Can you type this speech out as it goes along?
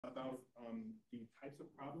about the types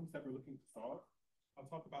of problems that we're looking to solve. I'll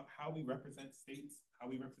talk about how we represent states, how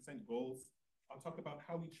we represent goals. I'll talk about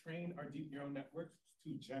how we train our deep neural networks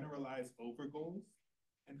to generalize over goals.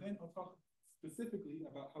 And then I'll talk specifically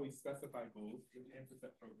about how we specify goals with answer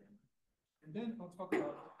set programming. And then I'll talk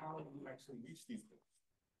about how we actually reach these goals.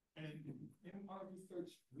 And in our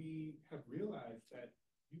research, we have realized that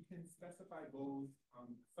you can specify goals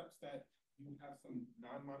such that you have some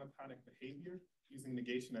non-monotonic behavior using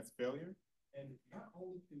negation as failure. And not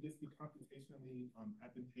only can this be computationally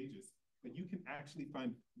advantageous, but you can actually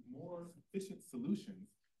find more efficient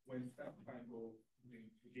solutions when specifying goals using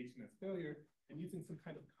negation as failure and using some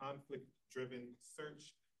kind of conflict-driven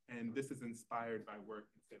search. And this is inspired by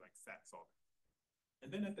work in, say, like SAT solving.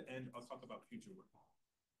 And then at the end, I'll talk about future work.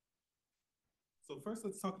 So first,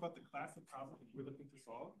 let's talk about the class of problems we're looking to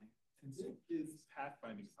solve. And this is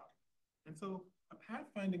pathfinding problem. And so a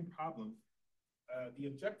pathfinding problem, the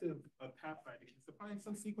objective of pathfinding is to find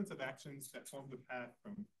some sequence of actions that form the path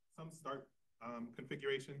from some start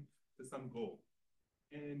configuration to some goal.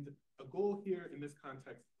 And a goal here in this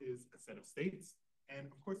context is a set of states. And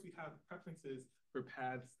of course, we have preferences for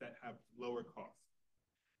paths that have lower cost.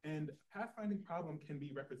 And a pathfinding problem can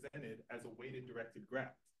be represented as a weighted directed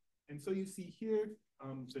graph. And so you see here,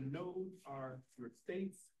 the nodes are your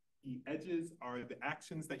states, the edges are the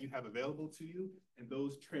actions that you have available to you, and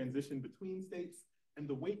those transition between states, and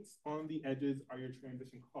the weights on the edges are your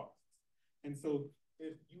transition costs. And so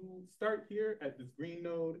if you start here at this green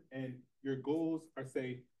node and your goals are,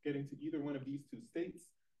 say, getting to either one of these two states,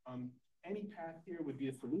 any path here would be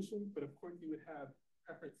a solution, but of course you would have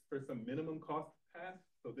preference for some minimum cost path.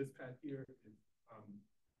 So this path here is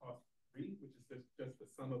cost 3, which is just the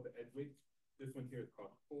sum of the edge weights. This one here is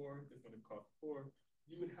cost 4, this one is cost 4.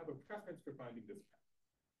 You would have a preference for finding this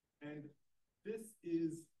path. And this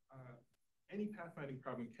is, any pathfinding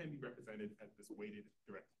problem can be represented as this weighted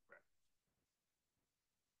directed graph.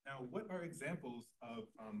 Now, what are examples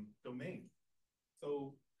of domains?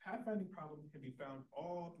 So pathfinding problems can be found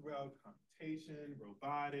all throughout computation,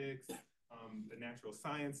 robotics, the natural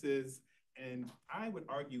sciences, and I would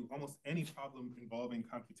argue almost any problem involving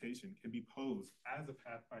computation can be posed as a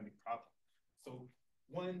pathfinding problem. So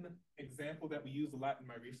one example that we use a lot in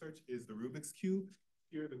my research is the Rubik's Cube.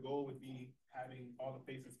 Here, the goal would be having all the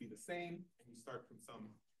faces be the same, and you start from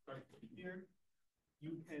here.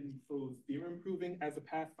 You can pose theorem proving as a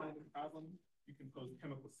pathfinding problem. You can pose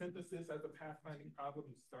chemical synthesis as a pathfinding problem.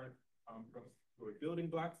 You start from your building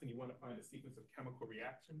blocks, and you want to find a sequence of chemical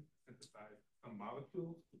reactions to synthesize a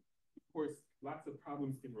molecule. Of course, lots of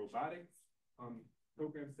problems in robotics,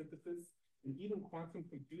 program synthesis, and even quantum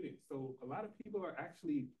computing. So a lot of people are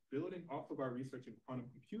actually building off of our research in quantum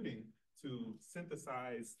computing to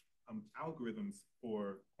synthesize algorithms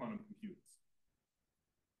for quantum computers.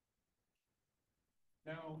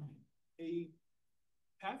 Now,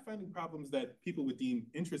 pathfinding problems that people would deem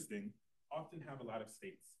interesting often have a lot of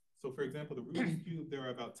states. So for example, the Rubik's Cube, there are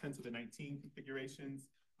about 10 to the 19 configurations.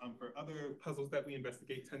 For other puzzles that we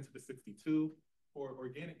investigate, 10 to the 62. For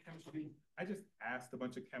organic chemistry, I just asked a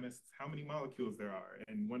bunch of chemists how many molecules there are,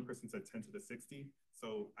 and one person said 10 to the 60.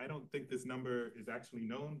 So I don't think this number is actually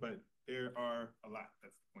known, but there are a lot,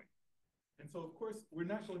 that's the point. And so of course, we're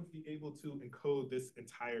not going to be able to encode this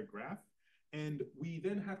entire graph. And we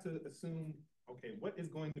then have to assume, okay, what is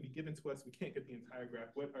going to be given to us? We can't get the entire graph.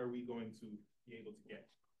 What are we going to be able to get?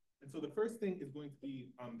 And so the first thing is going to be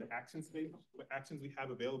the action state, what actions we have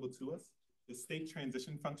available to us. The state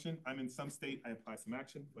transition function, I'm in some state, I apply some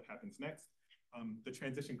action, what happens next? The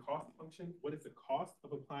transition cost function, what is the cost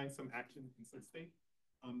of applying some action in some state?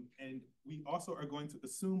 And we also are going to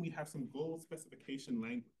assume we have some goal specification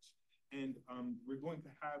language. And we're going to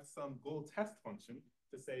have some goal test function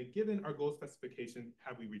to say, given our goal specification,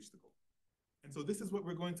 have we reached the goal? And so this is what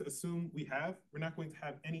we're going to assume we have. We're not going to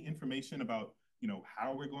have any information about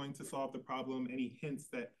how we're going to solve the problem, any hints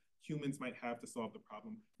that humans might have to solve the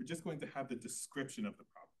problem. We're just going to have the description of the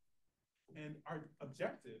problem. And our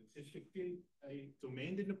objective is to create a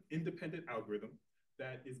domain-independent algorithm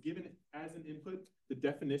that is given as an input the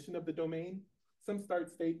definition of the domain, some start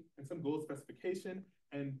state, and some goal specification,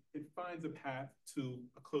 and it finds a path to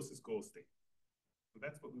a closest goal state. So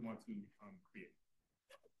that's what we want to create.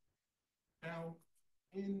 Now,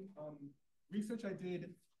 in research I did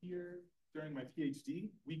here during my PhD,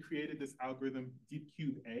 we created this algorithm,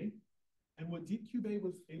 DeepCube-A. And what DeepCube-A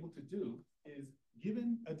was able to do is,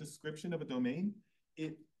 given a description of a domain,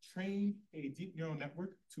 it trained a deep neural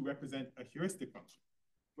network to represent a heuristic function.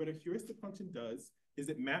 What a heuristic function does is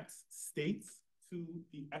it maps states to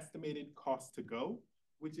the estimated cost to go,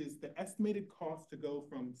 which is the estimated cost to go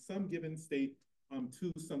from some given state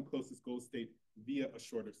to some closest goal state via a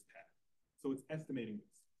shorter path. So it's estimating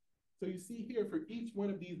this. So you see here for each one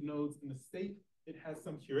of these nodes in the state, it has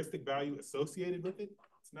some heuristic value associated with it.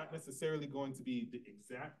 It's not necessarily going to be the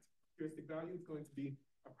exact heuristic value. It's going to be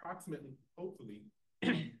approximately, hopefully,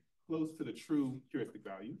 close to the true heuristic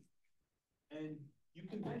value. And you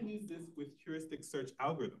can then use this with heuristic search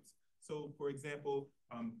algorithms. So for example,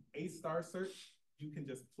 A star search, you can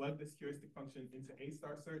just plug this heuristic function into A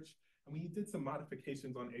star search. And we did some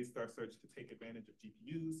modifications on A star search to take advantage of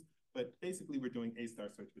GPUs, but basically we're doing A star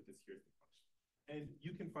search with this heuristic function. And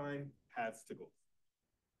you can find paths to goals.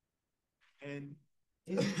 And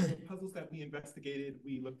in the puzzles that we investigated,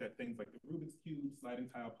 we looked at things like the Rubik's Cube, sliding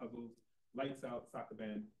tile puzzles, lights out, soccer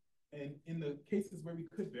band. And in the cases where we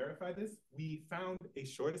could verify this, we found a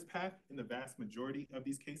shortest path in the vast majority of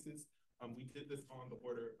these cases. We did this on the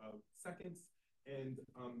order of seconds, and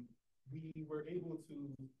we were able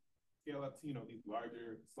to scale up to, these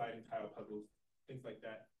larger sliding tile puzzles, things like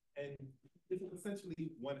that. And this is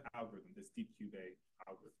essentially one algorithm, this DeepCube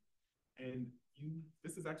algorithm. And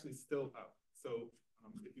this is actually still up. So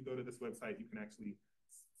if you go to this website, you can actually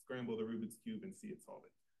scramble the Rubik's Cube and see it solve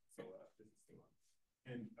it. So this is still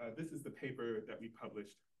up. And this is the paper that we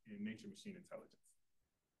published in Nature Machine Intelligence.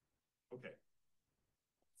 Okay.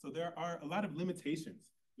 So there are a lot of limitations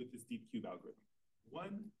with this DeepCube algorithm.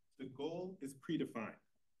 One, the goal is predefined.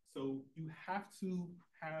 So you have to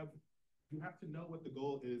know what the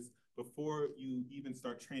goal is before you even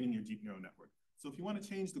start training your deep neural network. So if you want to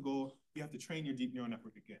change the goal, you have to train your deep neural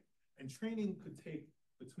network again. And training could take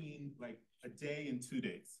between like a day and 2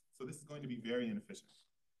 days. So this is going to be very inefficient.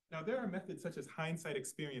 Now, there are methods such as hindsight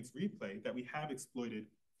experience replay that we have exploited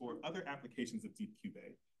for other applications of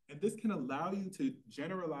DeepCube. And this can allow you to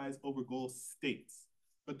generalize over goal states.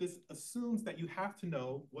 But this assumes that you have to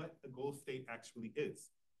know what the goal state actually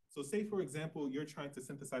is. So say, for example, you're trying to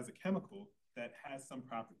synthesize a chemical that has some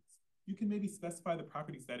properties. You can maybe specify the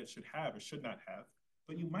properties that it should have or should not have,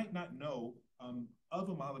 but you might not know of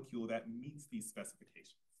a molecule that meets these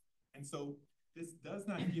specifications. And so this does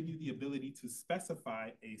not give you the ability to specify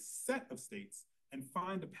a set of states and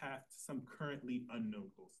find a path to some currently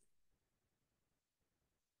unknown goal state.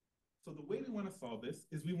 So the way we want to solve this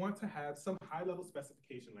is we want to have some high-level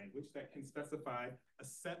specification language that can specify a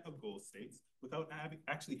set of goal states without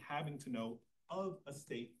actually having to know of a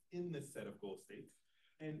state in this set of goal states.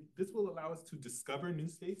 And this will allow us to discover new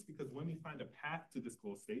states, because when we find a path to this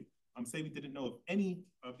goal state, say we didn't know of any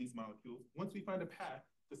of these molecules, once we find a path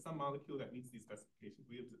to some molecule that meets these specifications,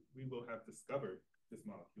 we will have discovered this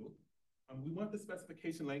molecule. We want the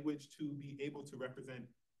specification language to be able to represent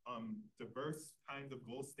diverse kinds of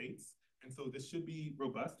goal states. And so this should be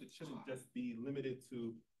robust. It shouldn't just be limited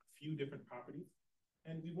to a few different properties.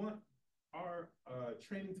 And we want our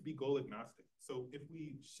training to be goal agnostic. So if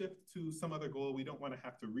we shift to some other goal, we don't want to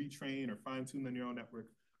have to retrain or fine tune the neural network.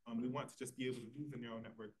 We want to just be able to use the neural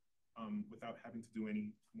network without having to do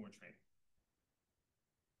any more training.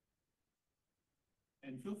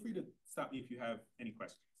 And feel free to stop me if you have any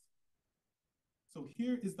questions. So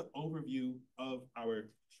here is the overview of our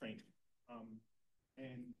training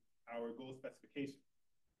and our goal specification.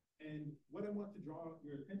 And what I want to draw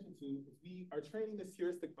your attention to is we are training this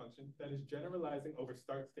heuristic function that is generalizing over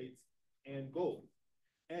start states and goals.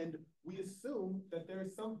 And we assume that there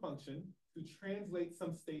is some function to translate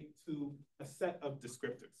some state to a set of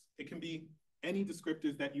descriptors. It can be any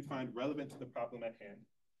descriptors that you find relevant to the problem at hand.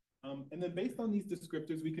 And then based on these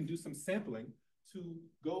descriptors, we can do some sampling to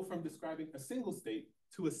go from describing a single state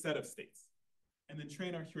to a set of states, and then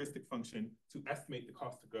train our heuristic function to estimate the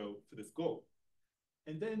cost to go to this goal.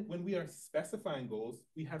 And then when we are specifying goals,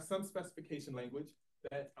 we have some specification language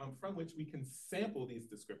that from which we can sample these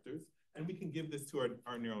descriptors, and we can give this to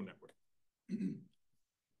our neural network.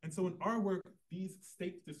 And so in our work, these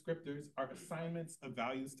state descriptors are assignments of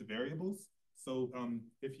values to variables. So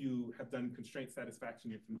if you have done constraint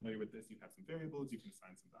satisfaction, you're familiar with this, you have some variables, you can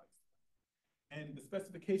assign some values. And the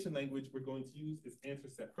specification language we're going to use is answer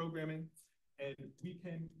set programming. And we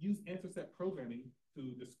can use answer set programming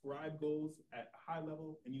to describe goals at a high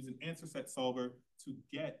level and use an answer set solver to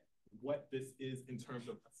get what this is in terms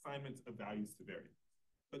of assignments of values to variables.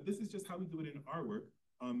 But this is just how we do it in our work.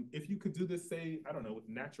 If you could do this, say, I don't know, with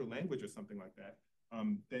natural language or something like that,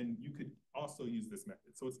 then you could also use this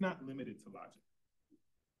method. So it's not limited to logic.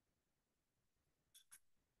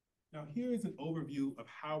 Now, here is an overview of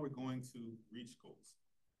how we're going to reach goals.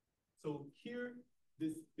 So here,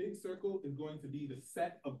 this big circle is going to be the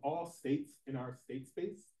set of all states in our state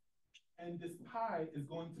space. And this pi is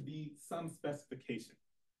going to be some specification.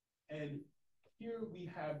 And here we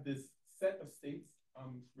have this set of states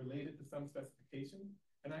related to some specification,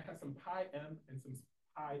 and I have some pi m and some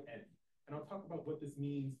pi n. And I'll talk about what this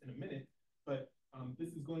means in a minute, but this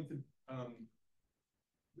is going to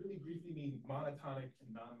really briefly mean monotonic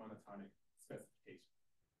and non-monotonic specification.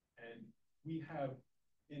 And we have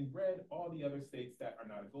in red all the other states that are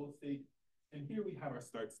not a goal state, and here we have our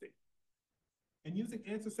start state. And using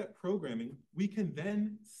answer set programming, we can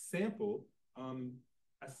then sample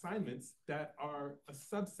assignments that are a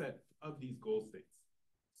subset of these goal states.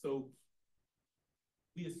 So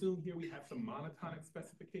we assume here we have some monotonic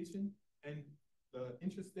specification, and the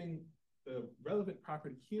relevant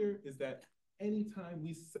property here is that anytime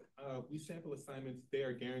we sample assignments, they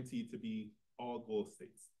are guaranteed to be all goal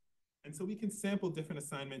states. And so we can sample different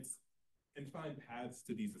assignments and find paths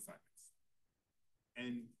to these assignments.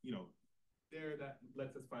 And there that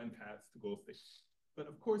lets us find paths to goal states. But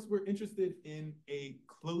of course, we're interested in a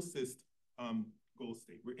closest goal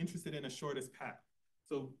state. We're interested in a shortest path.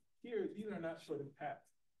 So here, these are not shortest paths.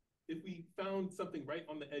 If we found something right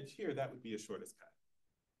on the edge here, that would be a shortest path.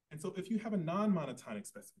 And so if you have a non-monotonic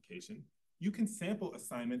specification, you can sample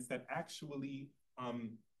assignments that actually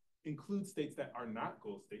include states that are not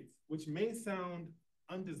goal states, which may sound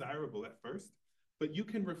undesirable at first, but you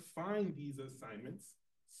can refine these assignments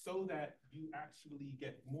so that you actually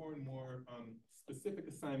get more and more specific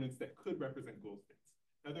assignments that could represent goal states.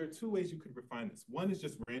 Now, there are two ways you could refine this. One is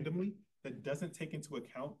just randomly, that doesn't take into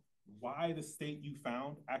account why the state you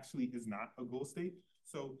found actually is not a goal state.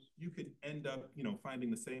 So you could end up,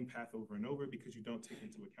 finding the same path over and over because you don't take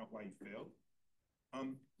into account why you failed.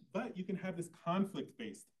 But you can have this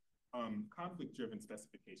conflict-based, conflict-driven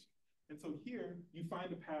specification. And so here, you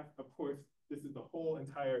find a path, of course, this is the whole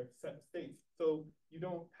entire set of states. So you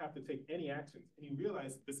don't have to take any actions. And you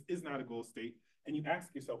realize this is not a goal state. And you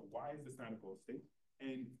ask yourself, why is this not a goal state?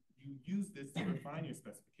 And you use this to refine your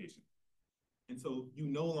specification. And so you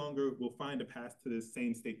no longer will find a path to the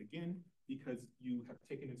same state again because you have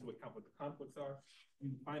taken into account what the conflicts are.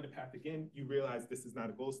 You find a path again, you realize this is not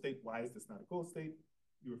a goal state. Why is this not a goal state?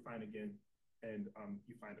 You refine again, and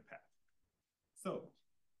you find a path. So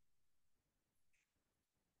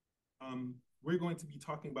we're going to be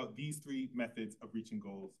talking about these three methods of reaching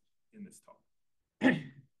goals in this talk.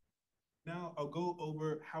 Now I'll go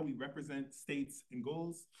over how we represent states and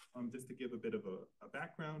goals, just to give a bit of a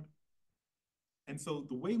background. And so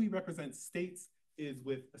the way we represent states is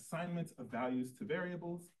with assignments of values to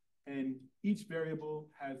variables, and each variable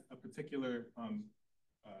has a particular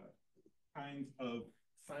kinds of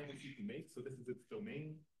assignments you can make. So this is its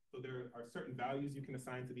domain. So there are certain values you can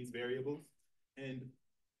assign to these variables, and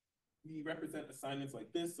we represent assignments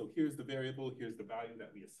like this. So here's the variable, here's the value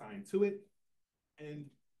that we assign to it. And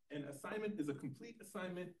an assignment is a complete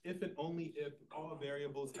assignment if and only if all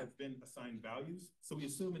variables have been assigned values. So we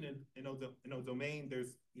assume in a domain,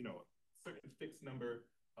 there's a certain fixed number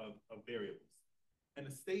of variables. And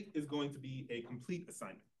a state is going to be a complete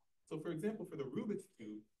assignment. So for example, for the Rubik's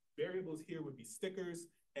Cube, variables here would be stickers,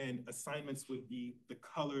 and assignments would be the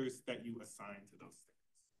colors that you assign to those stickers.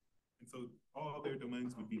 And so all their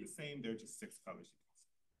domains would be the same. They're just 6 colors you can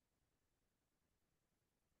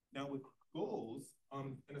assign. Now with goals, a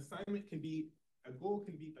goal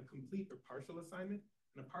can be a complete or partial assignment.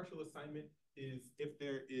 And a partial assignment is if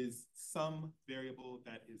there is some variable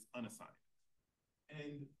that is unassigned.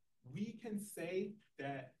 And we can say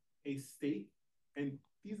that a state, and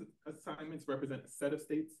these assignments represent a set of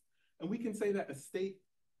states, and we can say that a state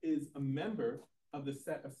is a member of the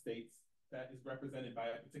set of states that is represented by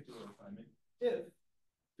a particular assignment if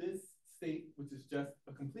this state, which is just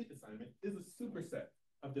a complete assignment, is a superset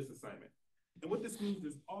of this assignment. And what this means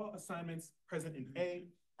is all assignments present in A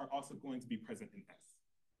are also going to be present in S.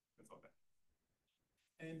 That's all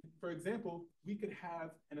that. And for example, we could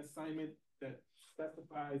have an assignment that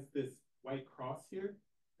specifies this white cross here.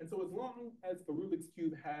 And so as long as the Rubik's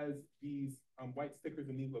Cube has these white stickers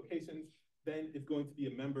in these locations, then it's going to be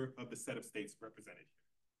a member of the set of states represented here.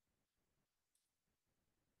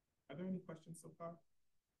 Are there any questions so far?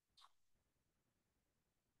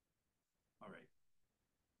 All right.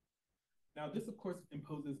 Now this, of course,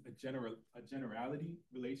 imposes a generality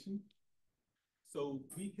relation. So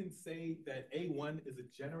we can say that A1 is a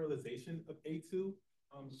generalization of A2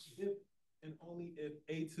 if and only if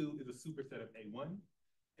A2 is a superset of A1.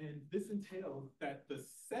 And this entails that the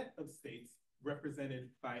set of states represented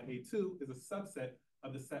by A2 is a subset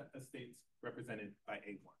of the set of states represented by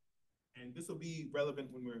A1. And this will be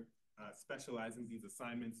relevant when we're specializing these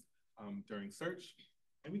assignments during search.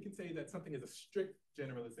 And we can say that something is a strict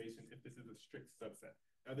generalization if this is a strict subset.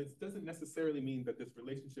 Now, this doesn't necessarily mean that this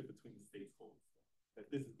relationship between the states holds, that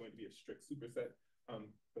this is going to be a strict superset.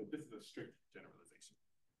 but this is a strict generalization.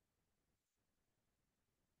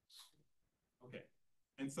 Okay,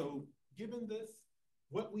 and so given this,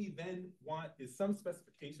 what we then want is some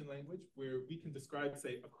specification language where we can describe,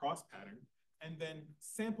 say, a cross pattern, and then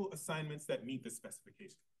sample assignments that meet this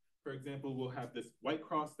specification. For example, we'll have this white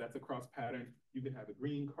cross, that's a cross pattern. You could have a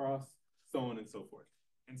green cross, so on and so forth.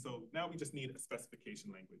 And so now we just need a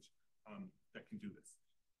specification language that can do this.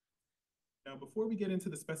 Now, before we get into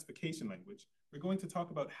the specification language, we're going to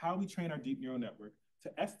talk about how we train our deep neural network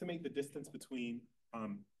to estimate the distance between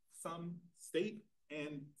some state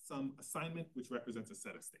and some assignment, which represents a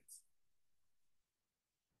set of states.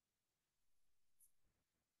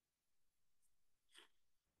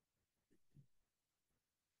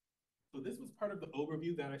 So this was part of the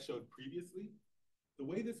overview that I showed previously. The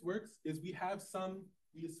way this works is we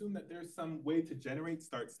assume that there's some way to generate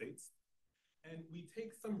start states. And we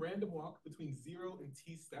take some random walk between 0 and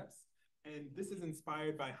t steps. And this is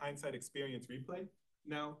inspired by hindsight experience replay.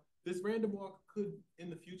 Now, this random walk could, in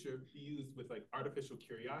the future, be used with like artificial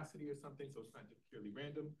curiosity or something, so it's not just purely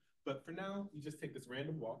random. But for now, we just take this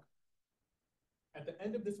random walk. At the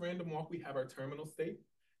end of this random walk, we have our terminal state.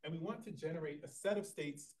 And we want to generate a set of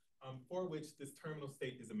states for which this terminal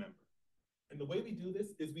state is a member. And the way we do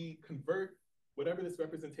this is we convert whatever this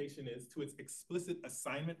representation is to its explicit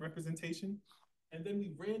assignment representation. And then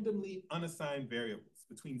we randomly unassign variables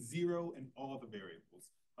between 0 and all the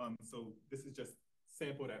variables. So this is just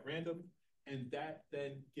sampled at random. And that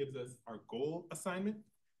then gives us our goal assignment.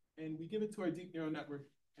 And we give it to our deep neural network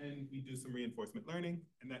and we do some reinforcement learning,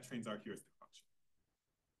 and that trains our heuristic function.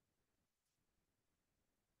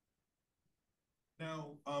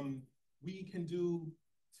 Now, we can do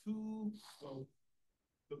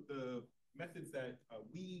the methods that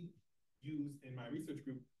we use in my research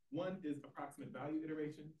group. One is approximate value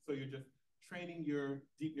iteration. So you're just training your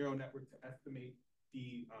deep neural network to estimate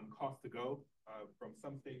the cost to go from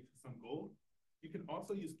some state to some goal. You can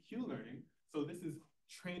also use Q-learning. So this is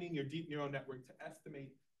training your deep neural network to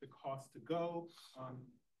estimate the cost to go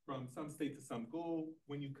from some state to some goal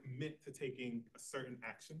when you commit to taking a certain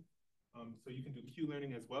action. So you can do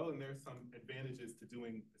Q-learning as well, and there's some advantages to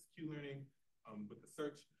doing this Q-learning with the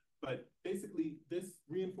search. But basically, this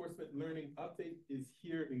reinforcement learning update is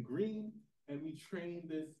here in green, and we train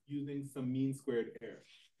this using some mean squared error.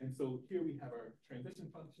 And so here we have our transition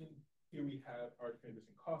function, here we have our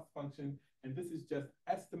transition cost function, and this is just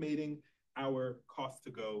estimating our cost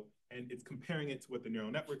to go, and it's comparing it to what the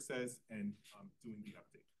neural network says and doing the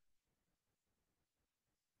update.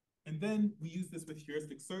 And then we use this with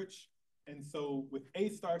heuristic search. And so with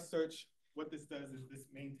A-star search, what this does is this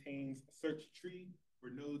maintains a search tree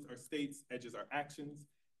where nodes are states, edges are actions,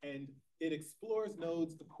 and it explores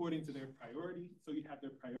nodes according to their priority. So you have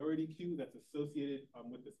their priority queue that's associated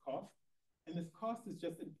with this cost. And this cost is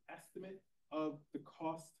just an estimate of the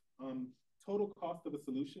cost, total cost of a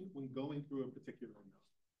solution when going through a particular node.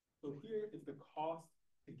 So here is the cost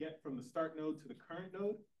to get from the start node to the current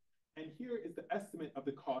node. And here is the estimate of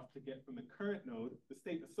the cost to get from the current node, the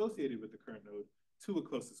state associated with the current node, to a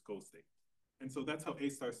closest goal state. And so that's how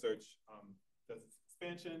A-star search does its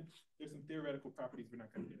expansion. There's some theoretical properties we're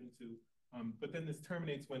not going to get into. But then this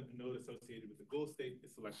terminates when a node associated with the goal state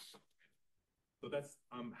is selected. So that's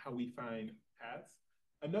how we find paths.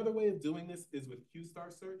 Another way of doing this is with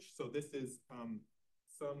Q-star search. So this is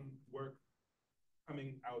some work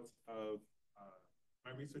coming out of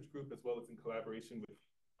my research group, as well as in collaboration with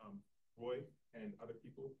Roy and other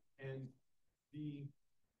people. And the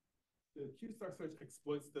Q-star search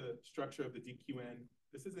exploits the structure of the DQN.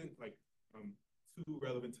 This isn't like too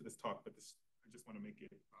relevant to this talk, but this, I just want to make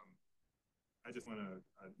it, I just want to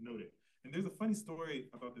note it. And there's a funny story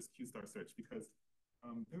about this Q-star search because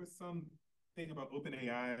there was some thing about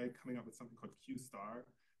OpenAI coming up with something called Q-star.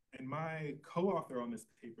 And my co-author on this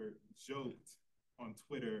paper joked on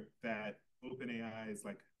Twitter that OpenAI is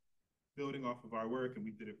like building off of our work and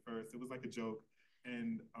we did it first. It was like a joke.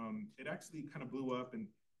 And it actually kind of blew up and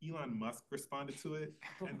Elon Musk responded to it.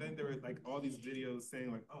 And then there were like all these videos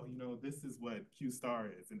saying like, oh, you know, this is what Q-star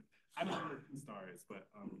is. And I don't know what Q-star is, but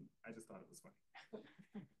I just thought it was funny.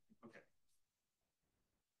 Okay.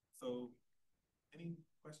 So any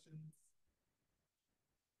questions?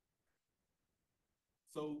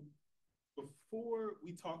 So before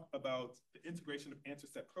we talk about the integration of answer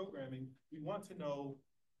set programming, we want to know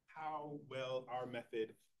how well our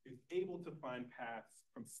method is able to find paths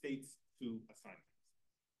from states to assignments.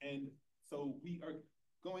 And so we are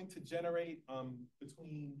going to generate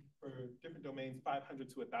between, for different domains, 500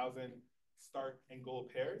 to 1,000 start and goal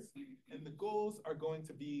pairs. And the goals are going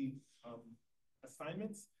to be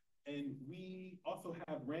assignments. And we also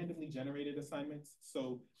have randomly generated assignments.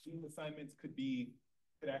 So these assignments could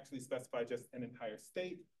actually specify just an entire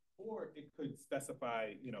state, or it could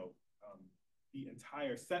specify, the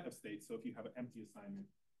entire set of states. So if you have an empty assignment,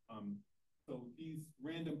 so these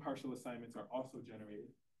random partial assignments are also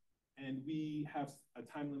generated. And we have a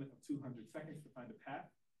time limit of 200 seconds to find a path.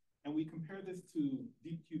 And we compare this to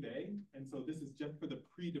DeepCube. And so this is just for the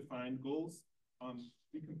predefined goals.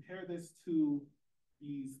 We compare this to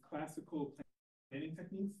these classical planning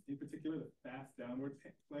techniques, in particular the fast downward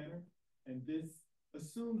planner. And this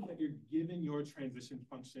assumes that you're given your transition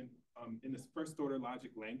function in this first order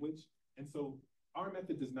logic language. And so our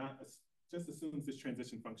method does not just assumes this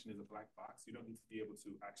transition function is a black box. You don't need to be able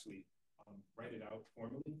to actually write it out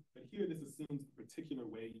formally. But here, this assumes a particular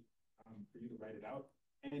way for you to write it out.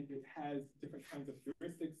 And it has different kinds of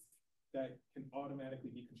heuristics that can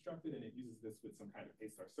automatically be constructed. And it uses this with some kind of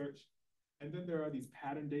A-star search. And then there are these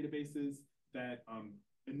pattern databases that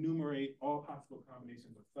enumerate all possible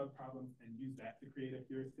combinations of subproblems and use that to create a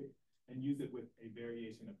heuristic and use it with a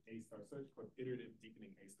variation of A-star search called iterative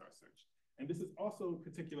deepening A-star search. And this is also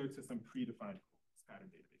particular to some predefined pattern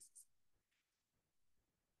databases.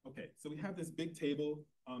 Okay, so we have this big table.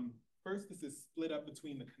 First, this is split up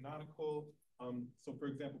between the canonical. So for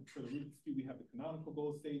example, for the Rubik's Cube, we have the canonical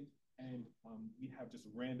goal state, and we have just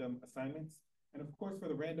random assignments. And of course, for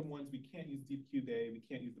the random ones, we can't use DeepCube. We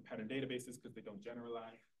can't use the pattern databases because they don't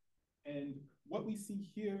generalize. And what we see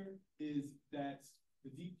here is that the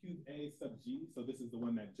DeepCube A sub G, so this is the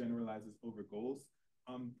one that generalizes over goals,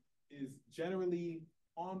 is generally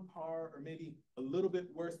on par or maybe a little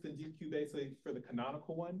bit worse than DeepCube A, so for the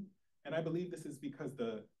canonical one. And I believe this is because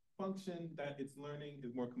the function that it's learning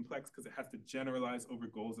is more complex because it has to generalize over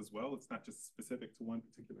goals as well. It's not just specific to one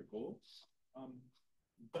particular goal.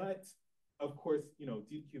 But of course,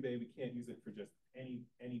 DeepCube A, we can't use it for just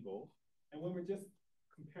any goal. And when we're just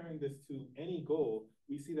comparing this to any goal,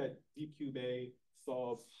 we see that DeepCube A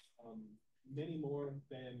solves many more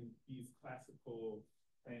than these classical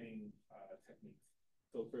planning techniques.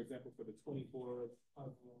 So for example, for the 24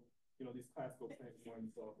 puzzle, these classical planning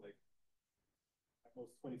ones solve like at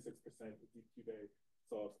most 26%, the DeepCube A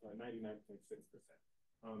solves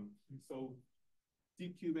 99.6%. So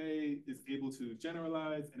DeepCube A is able to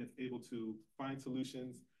generalize and it's able to find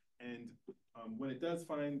solutions. And when it does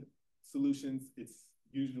find solutions, it's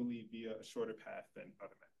usually via a shorter path than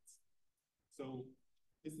other methods. So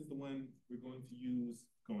this is the one we're going to use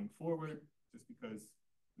going forward,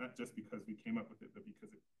 not just because we came up with it, but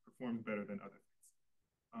because it performs better than other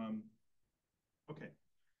things. Okay,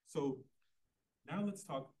 so now let's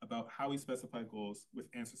talk about how we specify goals with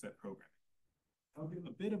answer set programming. I'll give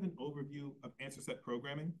a bit of an overview of answer set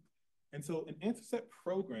programming. And so an answer set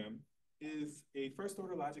program is a first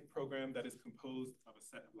order logic program that is composed of a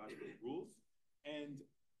set of logical rules. And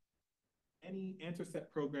any answer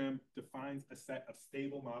set program defines a set of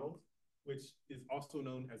stable models, which is also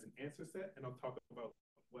known as an answer set. And I'll talk about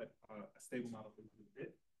what a stable model is in a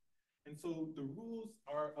bit. And so the rules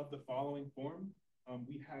are of the following form.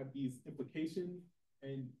 We have these implications,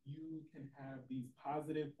 and you can have these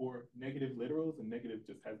positive or negative literals, and negative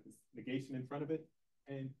just has this negation in front of it.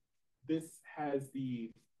 And this has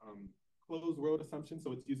the closed world assumption,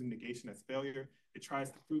 so it's using negation as failure. It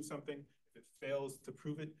tries to prove something. If it fails to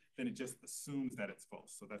prove it, then it just assumes that it's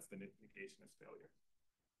false. So that's the negation as failure.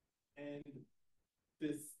 And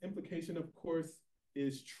this implication, of course,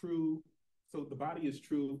 is true. So the body is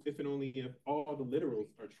true if and only if all the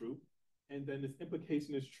literals are true. And then this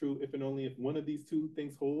implication is true if and only if one of these two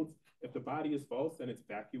things holds. If the body is false, then it's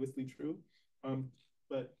vacuously true.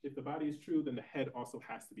 But if the body is true, then the head also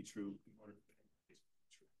has to be true in order for the implication to be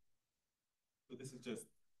true. So this is just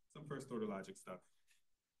some first order logic stuff.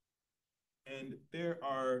 And there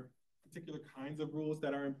are particular kinds of rules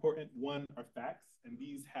that are important. One are facts, and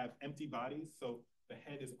these have empty bodies. So the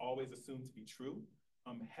head is always assumed to be true.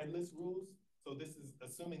 Headless rules. So this is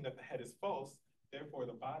assuming that the head is false. Therefore,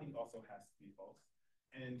 the body also has to be false.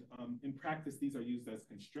 And in practice, these are used as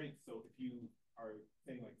constraints. So if you are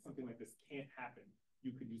saying like something like this can't happen,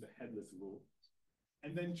 you could use a headless rule.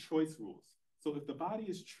 And then choice rules. So if the body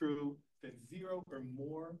is true, then 0 or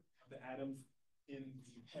more of the atoms in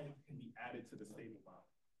the head can be added to the stable model.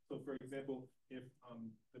 So for example, if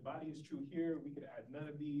the body is true here, we could add none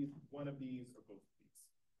of these, one of these, or both of these.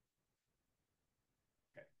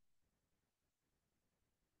 Okay.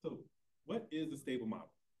 So what is a stable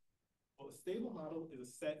model? Well, a stable model is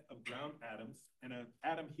a set of ground atoms, and an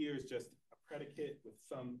atom here is just a predicate with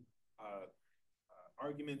some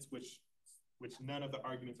arguments, which none of the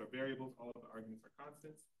arguments are variables, all of the arguments are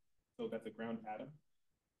constants. So that's a ground atom.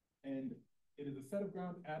 And it is a set of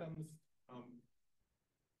ground atoms um,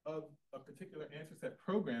 of a particular answer set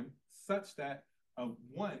program such that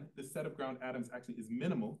one, the set of ground atoms actually is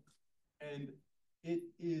minimal, and it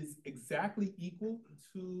is exactly equal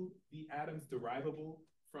to the atoms derivable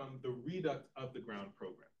from the reduct of the ground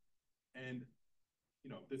program. And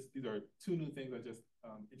these are two new things I just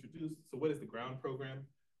introduced. So what is the ground program?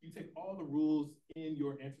 You take all the rules in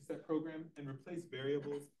your answer set program and replace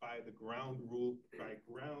variables by the ground rule, by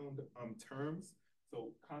ground terms. So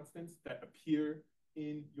constants that appear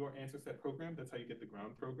in your answer set program. That's how you get the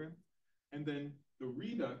ground program. And then the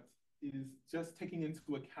reduct is just taking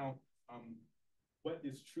into account what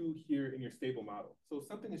is true here in your stable model. So if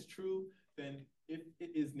something is true, then if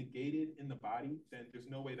it is negated in the body, then there's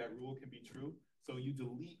no way that rule can be true. So you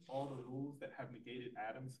delete all the rules that have negated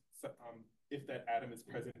atoms if that atom is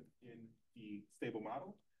present in the stable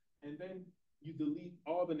model. And then you delete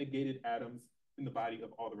all the negated atoms in the body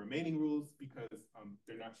of all the remaining rules because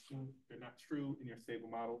they're not true in your stable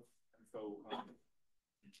model. And so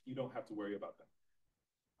you don't have to worry about them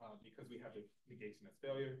because we have a negation as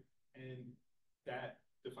failure, and that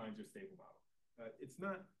defines your stable model. It's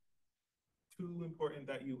not too important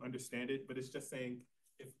that you understand it, but it's just saying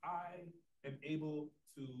if I am able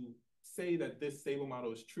to say that this stable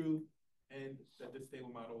model is true and that this stable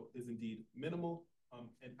model is indeed minimal,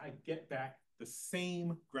 and I get back the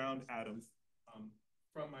same ground atoms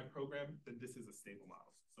from my program, then this is a stable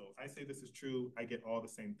model. So if I say this is true, I get all the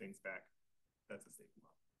same things back. That's a stable model.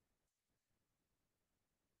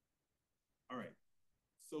 All right,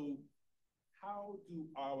 so how do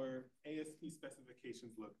our ASP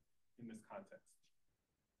specifications look in this context?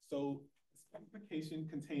 So the specification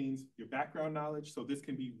contains your background knowledge. So this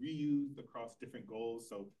can be reused across different goals.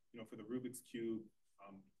 So, for the Rubik's Cube,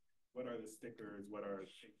 what are the stickers? What are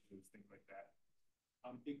things like that?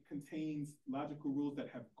 It contains logical rules that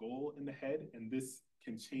have goal in the head, and this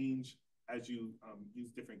can change as you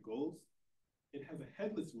use different goals. It has a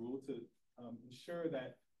headless rule to ensure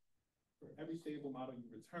that for every stable model you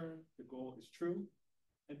return, the goal is true.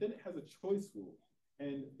 And then it has a choice rule.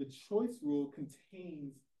 And the choice rule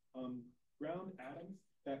contains ground atoms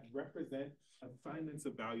that represent assignments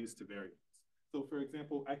of values to variables. So for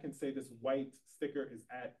example, I can say this white sticker is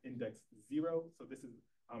at index 0. So this is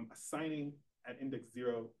assigning at index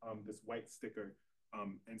 0 this white sticker.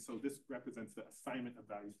 And so this represents the assignment of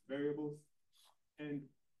values to variables. And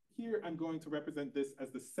here I'm going to represent this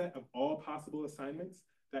as the set of all possible assignments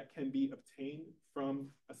that can be obtained from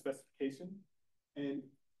a specification. And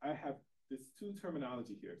I have this two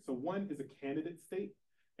terminology here. So one is a candidate state,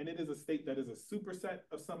 and it is a state that is a superset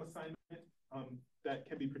of some assignment that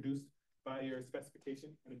can be produced by your specification.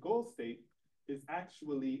 And a goal state is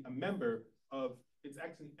actually a member of, it's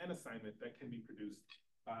actually an assignment that can be produced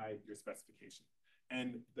by your specification.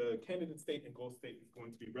 And the candidate state and goal state is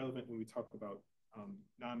going to be relevant when we talk about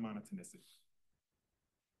non-monotonicity.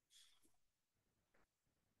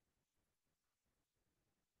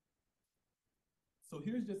 So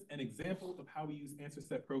here's just an example of how we use answer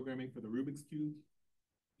set programming for the Rubik's Cube.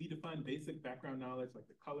 We define basic background knowledge like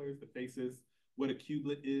the colors, the faces, what a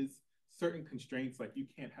cubelet is, certain constraints like you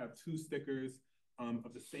can't have two stickers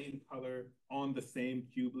of the same color on the same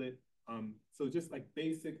cubelet. So just like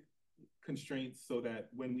basic constraints so that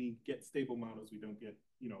when we get stable models, we don't get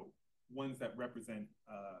ones that represent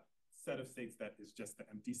a set of states that is just the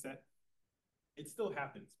empty set. It still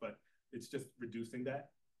happens, but it's just reducing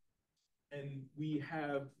that. And we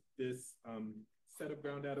have this set of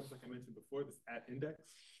ground atoms, like I mentioned before, this at index.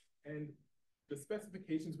 And the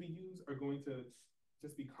specifications we use are going to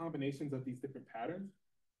just be combinations of these different patterns.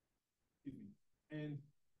 And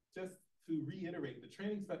just to reiterate, the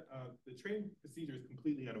training procedure is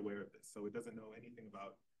completely unaware of this. So it doesn't know anything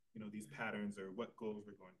about these patterns or what goals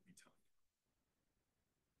we're going to be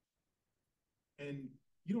telling. And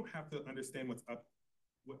you don't have to understand what's up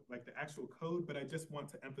like the actual code, but I just want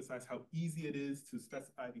to emphasize how easy it is to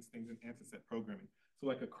specify these things in answer set programming. So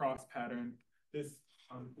like a cross pattern, this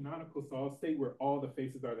canonical solve state where all the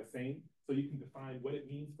faces are the same. So you can define what it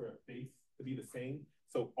means for a face to be the same.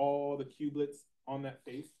 So all the cubelets on that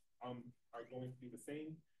face are going to be the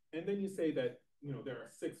same. And then you say that there are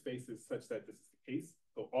 6 faces such that this is the case.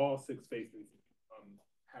 So all 6 faces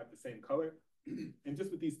have the same color. And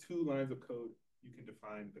just with these 2 lines of code, you can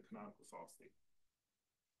define the canonical solve state.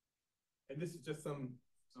 And this is just some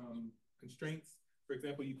constraints. For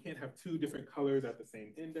example, you can't have 2 different colors at the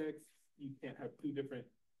same index. You can't have 2 different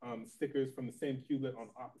stickers from the same cubelet on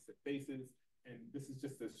opposite faces. And this is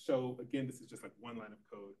just to show, again, this is just like 1 line of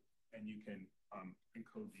code, and you can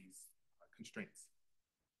encode these constraints.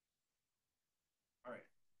 All right,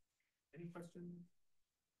 any questions?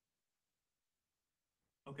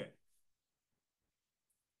 Okay.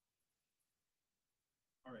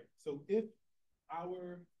 All right. So if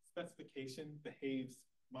our specification behaves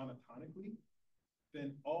monotonically,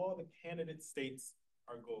 then all the candidate states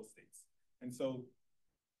are goal states. And so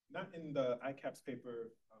not in the ICAPS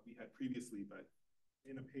paper we had previously, but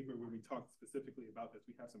in a paper where we talked specifically about this,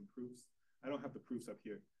 we have some proofs. I don't have the proofs up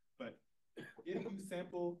here, but if you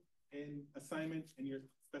sample an assignment and your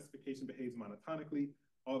specification behaves monotonically,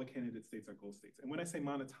 all the candidate states are goal states. And when I say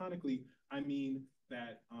monotonically, I mean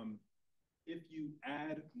that if you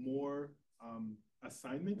add more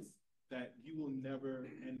assignments, that you will never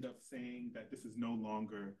end up saying that this is no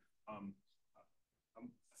longer a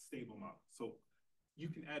stable model. So you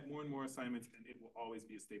can add more and more assignments and it will always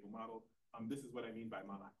be a stable model. This is what I mean by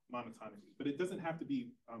monotonically, but it doesn't have to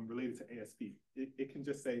be related to ASP. It can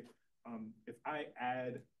just say, if I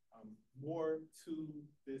add more to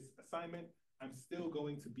this assignment, I'm still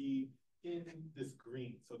going to be in this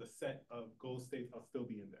green. So the set of goal states, I'll still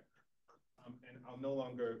be in there. And I'll no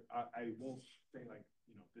longer, I won't say like,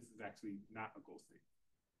 this is actually not a goal state.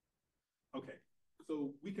 Okay,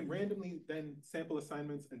 so we can randomly then sample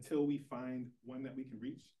assignments until we find one that we can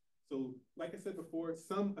reach. So like I said before,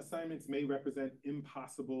 some assignments may represent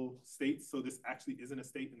impossible states. So this actually isn't a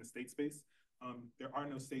state in the state space. There are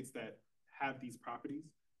no states that have these properties.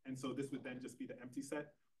 And so this would then just be the empty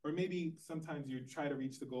set. Or maybe sometimes you try to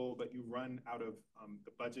reach the goal, but you run out of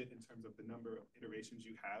the budget in terms of the number of iterations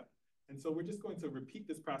you have. And so we're just going to repeat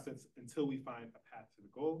this process until we find a path to the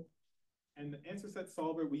goal. And the answer set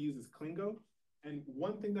solver we use is Klingo. And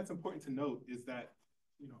one thing that's important to note is that,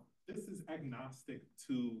 this is agnostic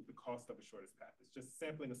to the cost of a shortest path. It's just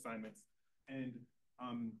sampling assignments. And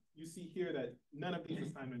you see here that none of these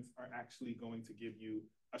assignments are actually going to give you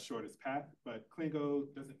a shortest path, but Klingo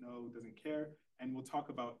doesn't know, doesn't care. And we'll talk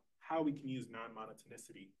about how we can use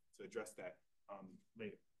non-monotonicity to address that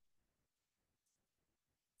later.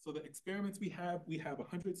 So the experiments we have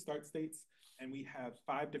 100 start states, and we have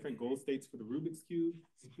 5 different goal states for the Rubik's Cube,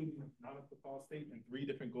 including the canonical fall state, and 3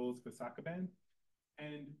 different goals for Sakaban.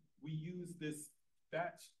 And we use this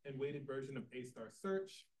batch and weighted version of A-star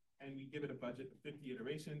search, and we give it a budget of 50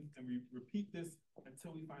 iterations, and we repeat this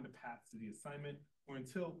until we find a path to the assignment, or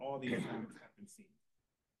until all the assignments have been seen.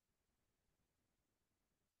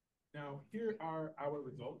 Now, here are our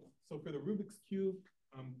results. So for the Rubik's Cube,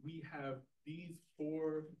 we have these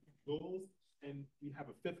 4 goals, and we have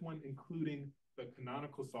a 5th one, including the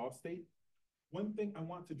canonical solve state. One thing I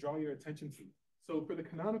want to draw your attention to. So for the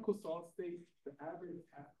canonical solve state, the average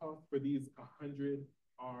path cost for these 100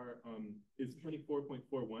 is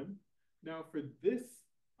 24.41. Now for this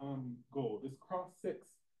goal, this cross 6,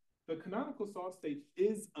 the canonical solve state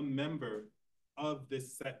is a member of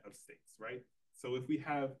this set of states, right? So if we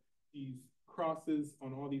have these crosses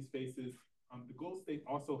on all these faces, the goal state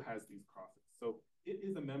also has these crosses. So it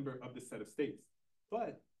is a member of the set of states.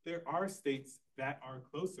 But there are states that are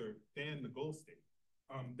closer than the goal state,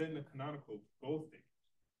 than the canonical goal state.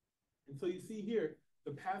 And so you see here,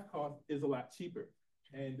 the path cost is a lot cheaper.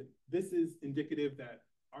 And this is indicative that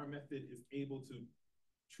our method is able to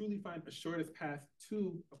truly find a shortest path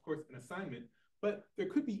to, of course, an assignment. But there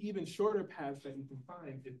could be even shorter paths that you can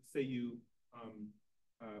find if, say, you,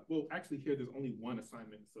 well, actually here, there's only one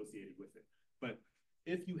assignment associated with it. But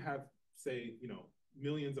if you have, say,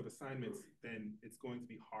 millions of assignments, then it's going to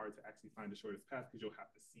be hard to actually find the shortest path because you'll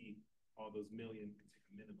have to see all those million and take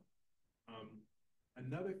a minimum.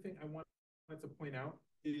 Another thing I wanted to point out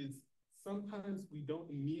is sometimes we don't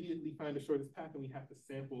immediately find the shortest path and we have to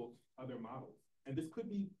sample other models. And this could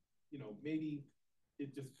be, maybe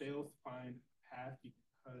it just fails to find a path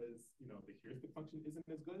because, the heuristic function isn't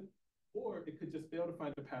as good, or it could just fail to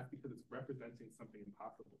find a path because it's representing something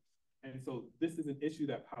impossible. And so this is an issue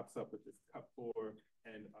that pops up with this cup 4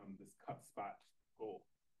 and this cup spot goal.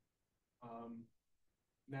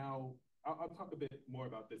 Now, I'll talk a bit more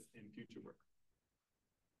about this in future work.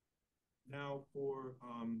 Now for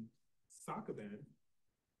Sakaban,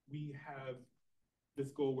 we have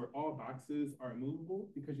this goal where all boxes are immovable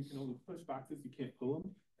because you can only push boxes, you can't pull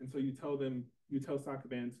them. And so you tell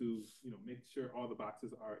Sakaban to make sure all the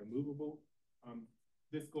boxes are immovable.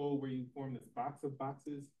 This goal where you form this box of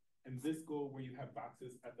boxes, and this goal where you have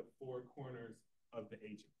boxes at the 4 corners of the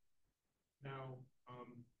agent. Now,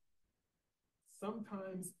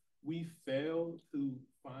 sometimes we fail to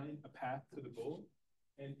find a path to the goal.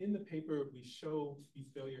 And in the paper, we show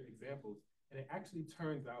these failure examples. And it actually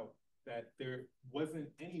turns out that there wasn't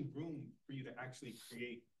any room for you to actually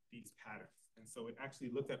create these patterns. And so it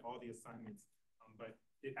actually looked at all the assignments, but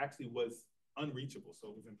it actually was unreachable. So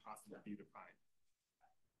it was impossible for you to find.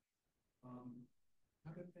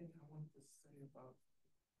 Another thing I wanted to say about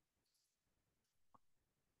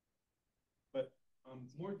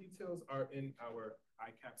More details are in our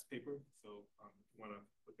ICAPS paper. So if you want to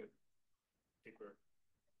look at paper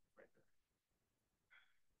right there.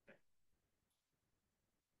 Okay.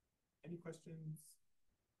 Any questions?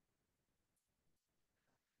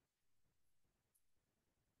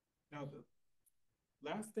 Now, the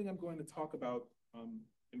last thing I'm going to talk about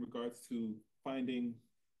in regards to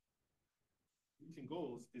reaching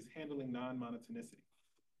goals is handling non-monotonicity.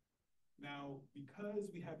 Now, because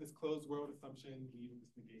we have this closed world assumption, we use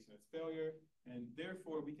this negation as failure, and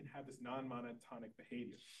therefore we can have this non-monotonic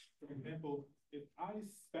behavior. For example, if I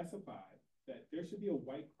specify that there should be a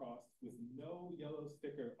white cross with no yellow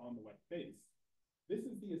sticker on the white face, this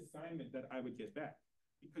is the assignment that I would get back,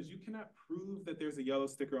 because you cannot prove that there's a yellow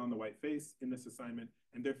sticker on the white face in this assignment,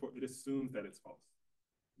 and therefore it assumes that it's false.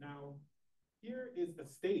 Now, here is a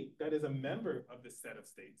state that is a member of this set of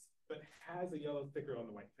states, but has a yellow sticker on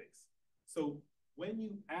the white face. So when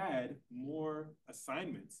you add more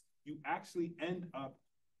assignments, you actually end up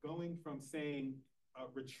going from saying,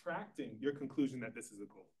 retracting your conclusion that this is a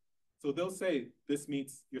goal. So they'll say this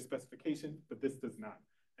meets your specification, but this does not.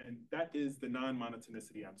 And that is the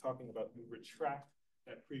non-monotonicity I'm talking about. You retract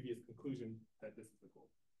that previous conclusion that this is a goal.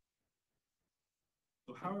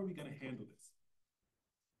 So how are we going to handle this?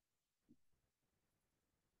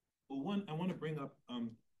 Well, one, I want to bring up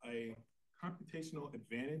a computational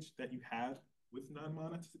advantage that you have with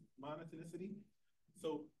non-monotonicity.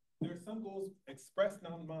 So there are some goals expressed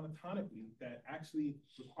non-monotonically that actually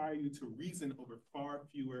require you to reason over far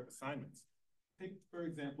fewer assignments. Take, for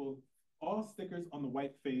example, all stickers on the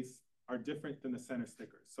white face are different than the center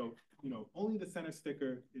sticker. So, only the center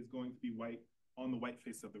sticker is going to be white on the white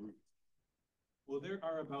face of the roof. Well, there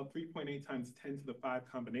are about 3.8 times 10 to the 5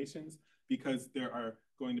 combinations, because there are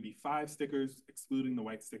going to be 5 stickers excluding the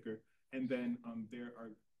white sticker. And then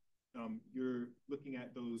you're looking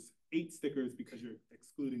at those 8 stickers because you're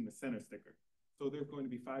excluding the center sticker. So there's going to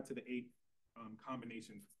be 5 to the 8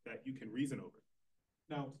 combinations that you can reason over.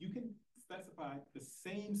 Now, you can specify the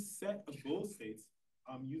same set of goal states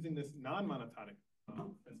using this non-monotonic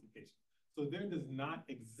specification. So there does not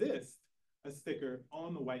exist a sticker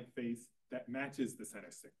on the white face that matches the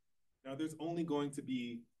center sticker. Now, there's only going to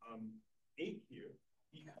be 8 here,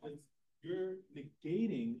 because you're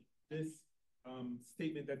negating this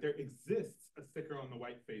statement that there exists a sticker on the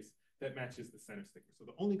white face that matches the center sticker. So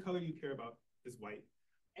the only color you care about is white.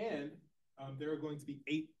 And there are going to be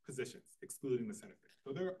 8 positions, excluding the center sticker.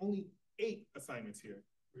 So there are only 8 assignments here,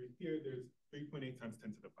 where here there's 3.8 times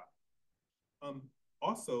 10 to the 5.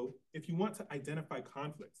 Also, if you want to identify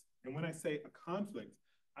conflicts, and when I say a conflict,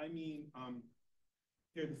 I mean,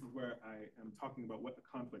 here this is where I am talking about what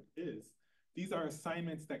a conflict is. These are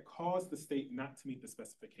assignments that cause the state not to meet the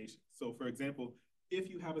specification. So for example, if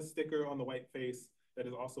you have a sticker on the white face that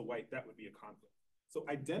is also white, that would be a conflict. So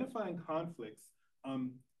identifying conflicts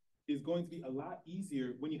is going to be a lot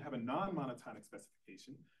easier when you have a non-monotonic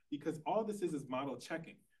specification, because all this is model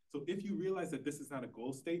checking. So if you realize that this is not a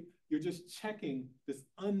goal state, you're just checking this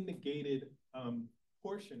unnegated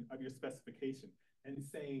portion of your specification and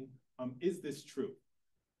saying, is this true?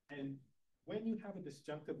 And when you have a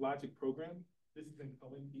disjunctive logic program, this is in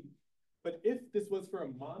OMP. But if this was for a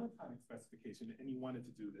monotonic specification and you wanted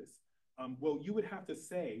to do this, well, you would have to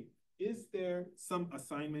say, is there some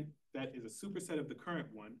assignment that is a superset of the current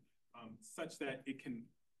one, such that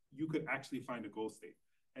you could actually find a goal state?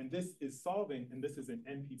 And this is solving, and this is an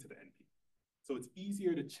NP to the NP. So it's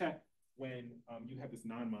easier to check when you have this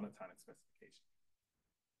non-monotonic specification.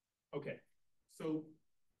 Okay, so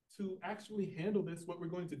to actually handle this, what we're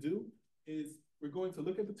going to do is we're going to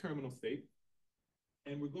look at the terminal state,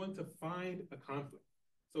 and we're going to find a conflict.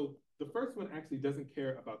 So the first one actually doesn't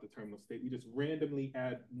care about the terminal state. We just randomly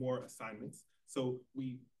add more assignments. So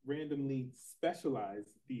we randomly specialize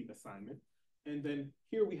the assignment. And then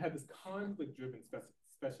here we have this conflict-driven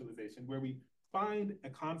specialization, where we find a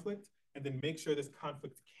conflict and then make sure this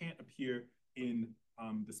conflict can't appear in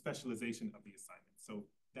the specialization of the assignment. So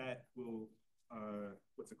that will,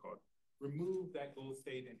 remove that goal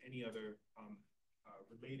state and any other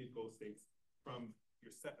related goal states from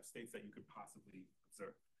your set of states that you could possibly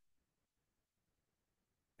observe.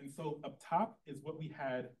 And so up top is what we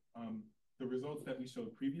had, the results that we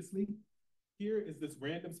showed previously. Here is this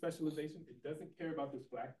random specialization. It doesn't care about this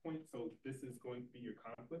black point, so this is going to be your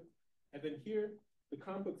conflict. And then here, the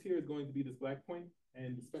conflict here is going to be this black point,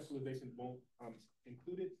 and the specialization won't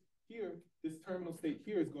include it. Here, this terminal state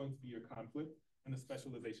here is going to be your conflict, and the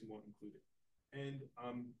specialization won't include it. And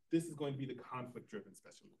this is going to be the conflict-driven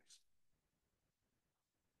specialization.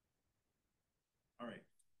 All right,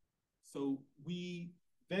 so we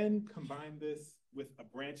then combine this with a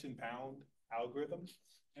branch and bound algorithm.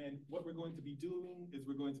 And what we're going to be doing is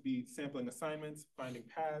we're going to be sampling assignments, finding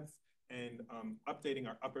paths, and updating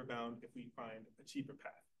our upper bound if we find a cheaper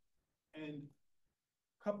path. And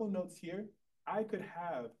a couple notes here, I could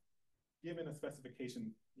have, given a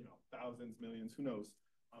specification, thousands, millions, who knows,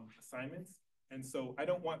 assignments. And so I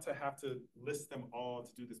don't want to have to list them all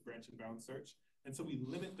to do this branch and bound search. And so we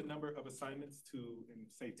limit the number of assignments to,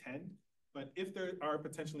 say, 10. But if there are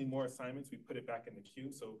potentially more assignments, we put it back in the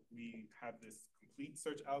queue. So we have this complete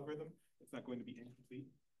search algorithm. It's not going to be incomplete.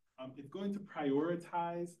 It's going to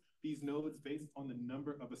prioritize these nodes based on the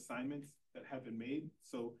number of assignments that have been made.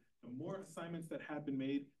 So the more assignments that have been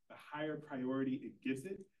made, the higher priority it gives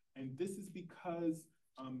it. And this is because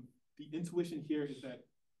the intuition here is that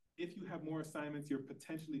if you have more assignments, you're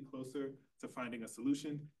potentially closer to finding a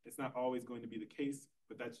solution. It's not always going to be the case,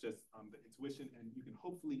 but that's just the intuition. And you can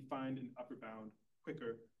hopefully find an upper bound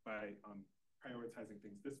quicker by prioritizing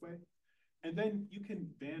things this way. And then you can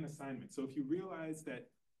ban assignments. So if you realize that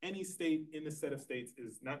any state in the set of states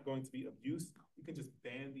is not going to be of use, you can just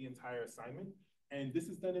ban the entire assignment. And this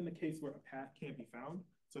is done in the case where a path can't be found.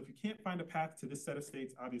 So if you can't find a path to this set of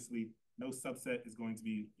states, obviously no subset is going to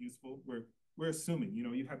be useful. We're assuming,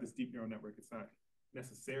 you have this deep neural network. It's not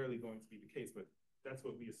necessarily going to be the case, but that's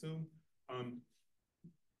what we assume.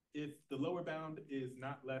 If the lower bound is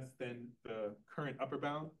not less than the current upper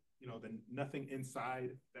bound, then nothing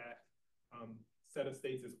inside that set of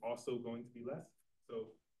states is also going to be less. So,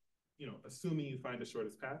 assuming you find the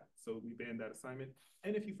shortest path, so we ban that assignment.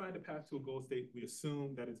 And if you find a path to a goal state, we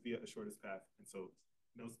assume that it's via a shortest path. And so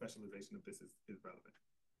no specialization of this is relevant.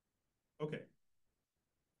 Okay.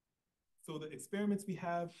 So the experiments, we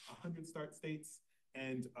have 100 start states,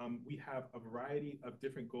 and we have a variety of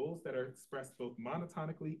different goals that are expressed both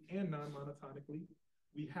monotonically and non-monotonically.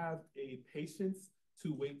 We have a patience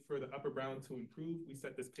to wait for the upper bound to improve. We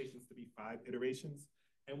set this patience to be 5 iterations,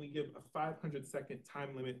 and we give a 500-second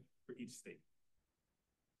time limit for each state.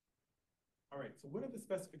 All right, so what are the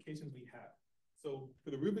specifications we have? So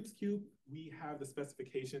for the Rubik's Cube, we have the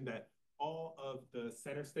specification that all of the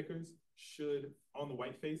center stickers on the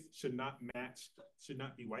white face, should not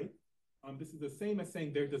be white. This is the same as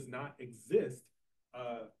saying there does not exist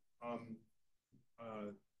a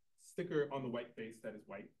sticker on the white face that is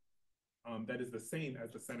white. That is the same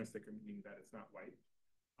as the center sticker, meaning that it's not white.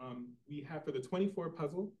 We have for the 24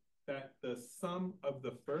 puzzle that the sum of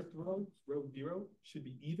the first row 0, should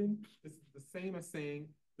be even. This is the same as saying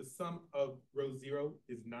the sum of row 0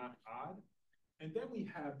 is not odd. And then we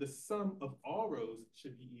have the sum of all rows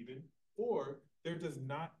should be even, or there does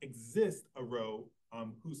not exist a row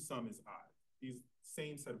whose sum is odd. These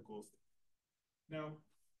same set of goal states. Now,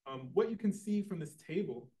 what you can see from this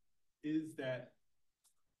table is that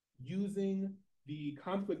using the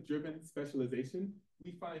conflict-driven specialization,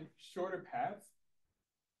 we find shorter paths.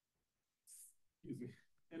 Excuse me.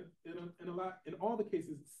 In all the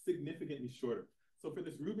cases, significantly shorter. So for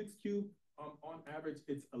this Rubik's Cube, on average,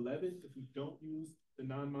 it's 11 if we don't use the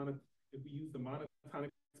if we use the monotonic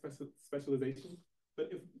specialization. But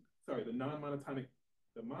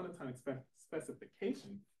the monotonic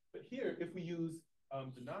specification. But here, if we use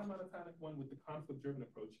the non-monotonic one with the conflict-driven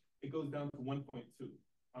approach, it goes down to 1.2.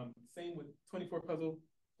 Same with 24 puzzle,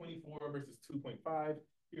 24 versus 2.5.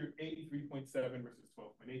 Here, 83.7 versus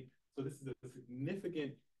 12.8. So this is a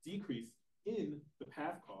significant decrease in the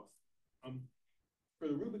path cost. For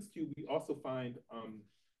the Rubik's Cube, we also find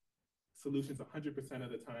solutions 100%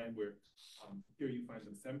 of the time, where here you find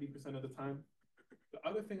them 70% of the time. The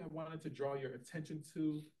other thing I wanted to draw your attention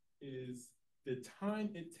to is the time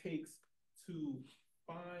it takes to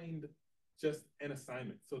find just an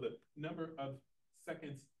assignment. So the number of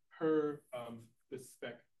seconds per the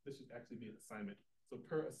spec, this should actually be an assignment. So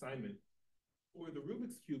per assignment. For the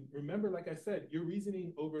Rubik's Cube, remember, like I said, you're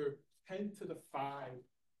reasoning over 10 to the 5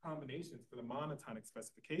 combinations for the monotonic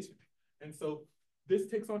specification. And so this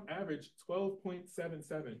takes on average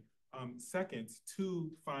 12.77 seconds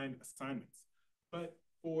to find assignments. But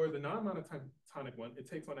for the non-monotonic one, it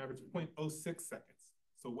takes on average 0.06 seconds,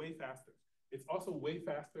 so way faster. It's also way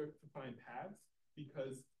faster to find paths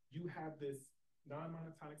because you have this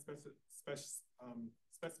non-monotonic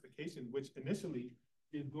specification, which initially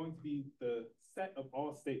is going to be the set of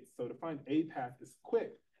all states. So to find a path is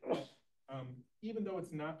quick. Even though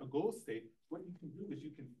it's not a goal state, what you can do is you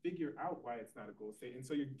can figure out why it's not a goal state. And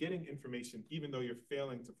so you're getting information even though you're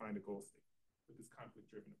failing to find a goal state with this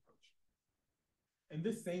conflict-driven approach. And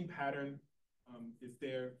this same pattern is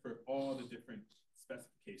there for all the different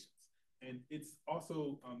specifications. And it's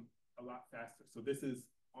also a lot faster. So this is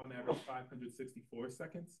on average 564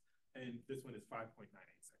 seconds, and this one is 5.98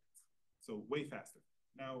 seconds. So way faster.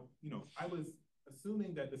 Now, I was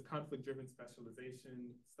assuming that this conflict-driven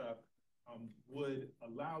specialization stuff would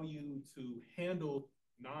allow you to handle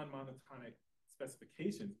non-monotonic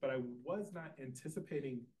specifications, but I was not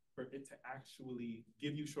anticipating for it to actually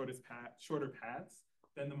give you shorter paths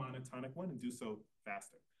than the monotonic one and do so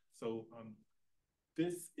faster. So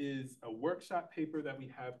this is a workshop paper that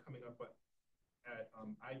we have coming up at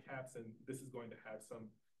ICAPS, and this is going to have some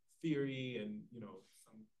theory and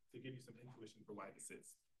some to give you some intuition for why this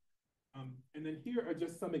is. And then here are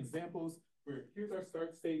just some examples where here's our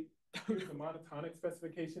start state. Here's the monotonic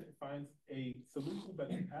specification. It finds a solution, but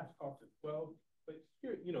the path cost is 12. But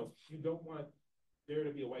here, you don't want there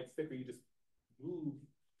to be a white sticker. You just move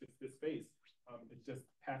this space. It's just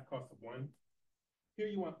path cost of 1. Here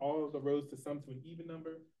you want all of the rows to sum to an even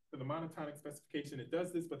number. For the monotonic specification, it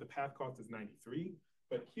does this, but the path cost is 93.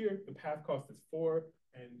 But here, the path cost is 4,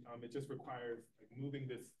 and it just requires like moving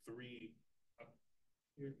this 3 up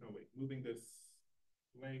here. No, wait, moving this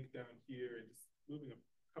blank down here and just moving a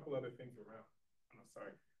couple other things around. Oh,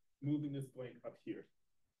 sorry, moving this blank up here.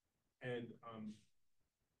 And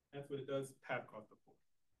that's what it does, path cost of 4.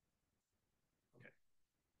 Okay.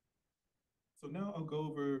 So now I'll go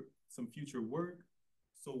over some future work.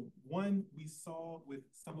 So one, we saw with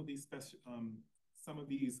some of these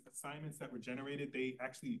assignments that were generated, they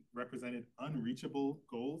actually represented unreachable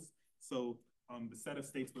goals. So the set of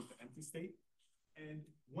states was the empty state. And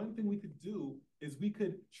one thing we could do is we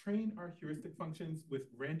could train our heuristic functions with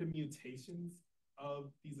random mutations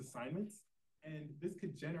of these assignments. And this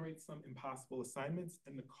could generate some impossible assignments.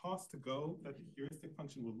 And the cost to go that the heuristic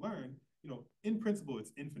function will learn, in principle,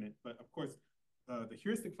 it's infinite. But of course, the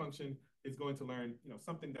heuristic function is going to learn,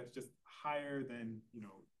 something that's just higher than,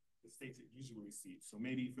 the states it usually receives. So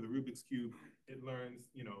maybe for the Rubik's Cube, it learns,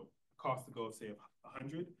 a cost to go of, say, of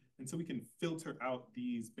 100. And so we can filter out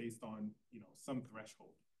these based on, some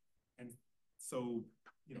threshold. And so,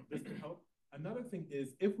 this can help. Another thing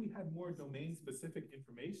is if we had more domain-specific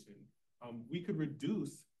information, we could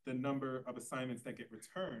reduce the number of assignments that get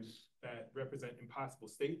returned that represent impossible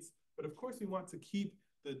states. But of course, we want to keep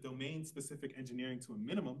the domain-specific engineering to a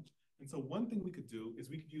minimum. And so one thing we could do is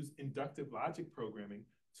we could use inductive logic programming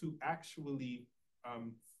to actually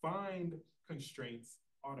find constraints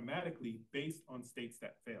automatically based on states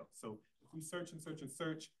that fail. So if we search and search and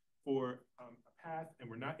search for a path and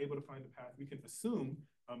we're not able to find the path, we can assume,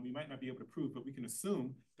 we might not be able to prove, but we can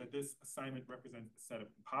assume that this assignment represents a set of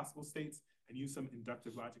impossible states and use some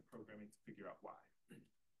inductive logic programming to figure out why.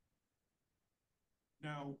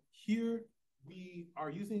 Now, here we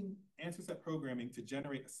are using answer set programming to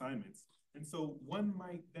generate assignments. And so one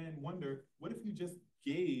might then wonder, what if you just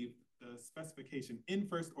gave the specification in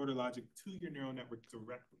first order logic to your neural network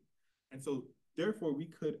directly? And so therefore we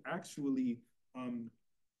could actually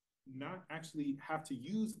not actually have to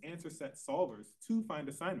use answer set solvers to find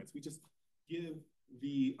assignments. We just give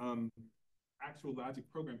the actual logic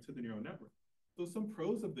program to the neural network. So some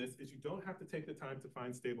pros of this is you don't have to take the time to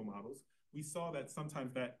find stable models. We saw that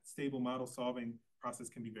sometimes that stable model solving process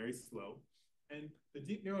can be very slow. And the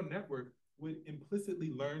deep neural network would implicitly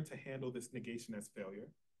learn to handle this negation as failure.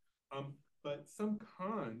 But some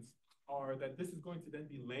cons are that this is going to then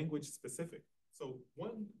be language specific. So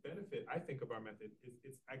one benefit I think of our method is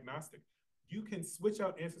it's agnostic. You can switch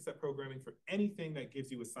out answer set programming for anything that gives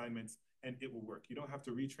you assignments and it will work. You don't have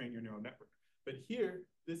to retrain your neural network. But here,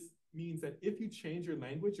 this means that if you change your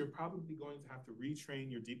language, you're probably going to have to retrain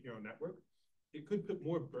your deep neural network. It could put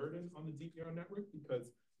more burden on the deep neural network because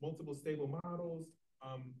multiple stable models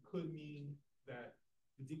could mean that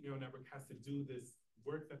the deep neural network has to do this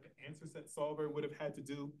work that the answer set solver would have had to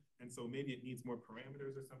do. And so maybe it needs more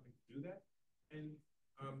parameters or something to do that. And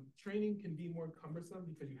training can be more cumbersome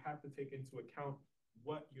because you have to take into account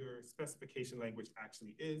what your specification language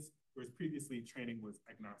actually is, whereas previously training was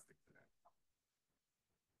agnostic to that.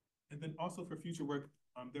 And then also for future work,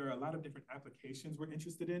 there are a lot of different applications we're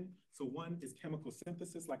interested in. So one is chemical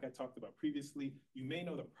synthesis, like I talked about previously. You may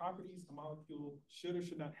know the properties a molecule should or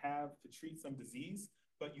should not have to treat some disease,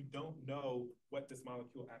 but you don't know what this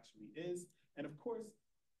molecule actually is. And of course,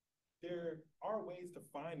 there are ways to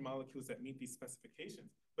find molecules that meet these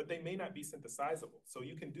specifications, but they may not be synthesizable. So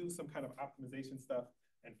you can do some kind of optimization stuff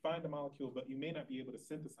and find a molecule, but you may not be able to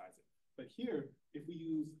synthesize it. But here, if we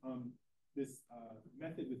use this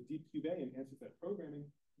method with DeepQA and answer set programming,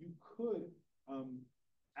 you could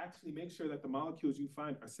actually make sure that the molecules you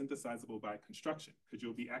find are synthesizable by construction, because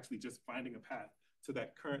you'll be actually just finding a path to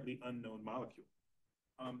that currently unknown molecule.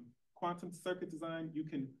 Quantum circuit design, you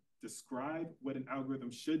can describe what an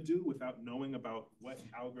algorithm should do without knowing about what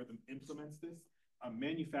algorithm implements this.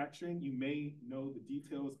 Manufacturing, you may know the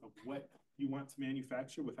details of what you want to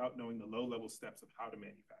manufacture without knowing the low-level steps of how to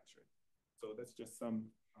manufacture it. So that's just some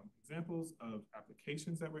examples of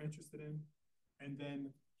applications that we're interested in. And then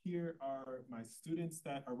here are my students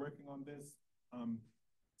that are working on this.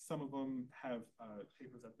 Some of them have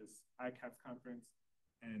papers at this ICAPS conference.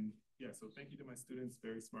 And yeah, so thank you to my students,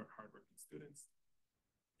 very smart, hardworking students.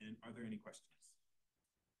 And are there any questions?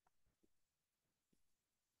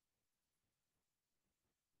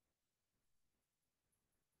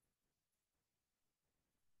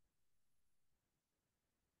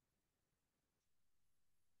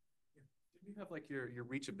 You have like your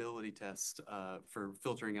reachability test for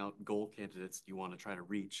filtering out goal candidates you want to try to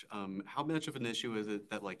reach. How much of an issue is it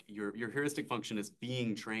that like your heuristic function is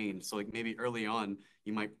being trained? So like maybe early on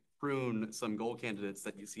you might prune some goal candidates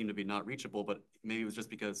that you seem to be not reachable, but maybe it was just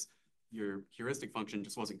because your heuristic function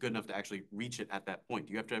just wasn't good enough to actually reach it at that point.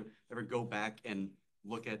 Do you have to ever go back and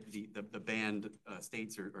look at the band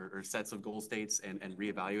states or sets of goal states and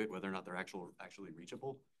reevaluate whether or not they're actually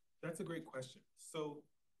reachable? That's a great question. So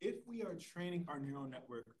if we are training our neural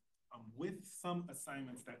network with some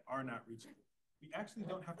assignments that are not reachable, we actually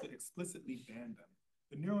don't have to explicitly ban them.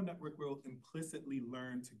 The neural network will implicitly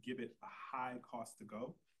learn to give it a high cost to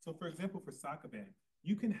go. So for example, for soccer ban,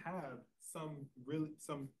 you can have some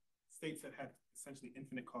states that have essentially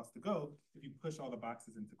infinite cost to go if you push all the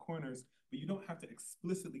boxes into corners, but you don't have to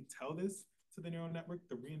explicitly tell this to the neural network.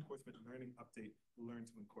 The reinforcement learning update will learn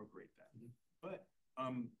to incorporate that. Mm-hmm. But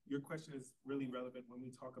your question is really relevant when we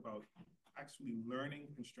talk about actually learning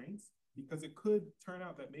constraints, because it could turn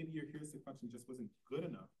out that maybe your heuristic function just wasn't good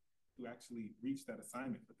enough to actually reach that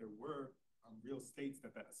assignment, but there were real states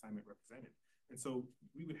that assignment represented. And so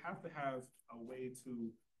we would have to have a way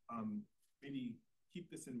to maybe keep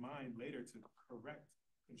this in mind later to correct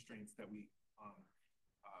constraints that we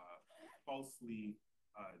falsely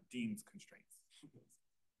deemed constraints.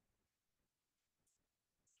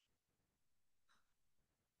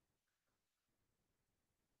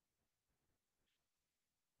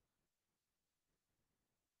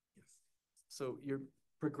 So you're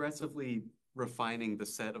progressively refining the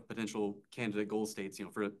set of potential candidate goal states, you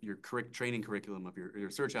know, for your training curriculum of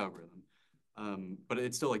your search algorithm. But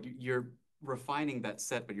it's still like you're refining that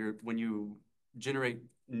set, but when you generate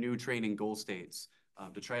new training goal states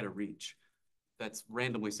to try to reach, that's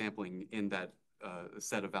randomly sampling in that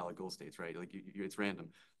set of valid goal states, right? Like it's random.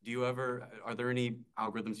 Are there any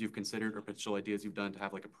algorithms you've considered or potential ideas you've done to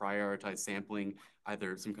have like a prioritized sampling,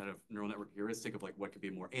 either some kind of neural network heuristic of like what could be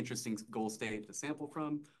a more interesting goal state to sample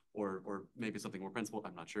from, or maybe something more principled?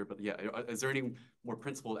 I'm not sure, but yeah, is there any more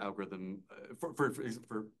principled algorithm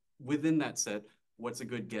for within that set? What's a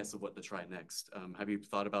good guess of what to try next? Have you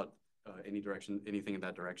thought about anything in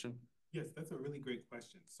that direction? Yes, that's a really great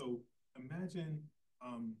question. So imagine,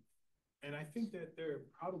 and I think that there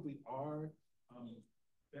probably are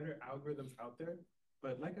better algorithms out there,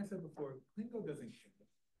 but like I said before, Klingo doesn't care.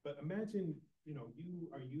 But imagine, you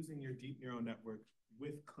are using your deep neural network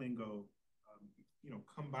with Klingo,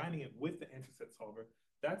 combining it with the answer set solver.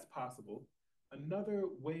 That's possible. Another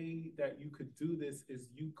way that you could do this is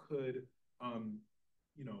you could,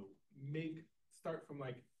 start from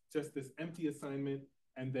like just this empty assignment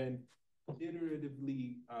and then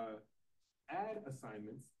iteratively add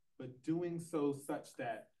assignments, but doing so such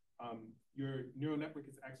that your neural network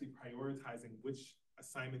is actually prioritizing which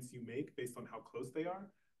assignments you make based on how close they are.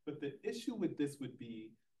 But the issue with this would be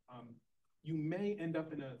you may end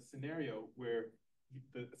up in a scenario where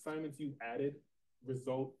the assignments you added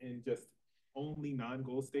result in just only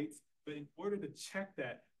non-goal states. But in order to check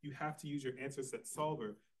that, you have to use your answer set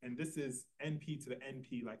solver. And this is NP to the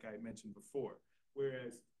NP, like I mentioned before.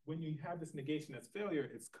 Whereas when you have this negation as failure,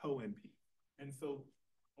 it's co-NP. And so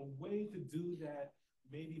a way to do that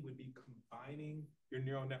maybe would be combining your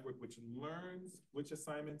neural network, which learns which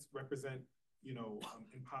assignments represent,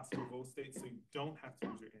 impossible goal states, so you don't have to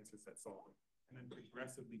use your answer set solver, and then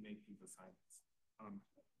progressively make these assignments.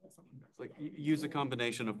 Like use a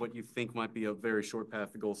combination of what you think might be a very short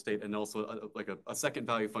path to goal state, and also a second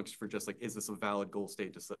value function for just like, is this a valid goal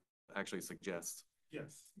state to actually suggest?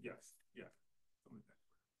 Yes, yeah. Something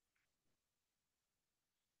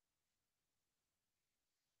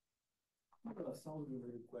like that. I have a somewhat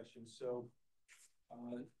related question. So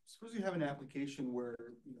suppose you have an application where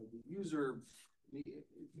the user, it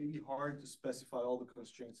may be hard to specify all the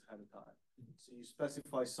constraints ahead of time. So you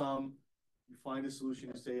specify some, you find a solution,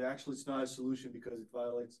 you say, actually, it's not a solution because it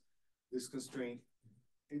violates this constraint.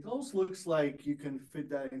 It almost looks like you can fit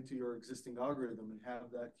that into your existing algorithm and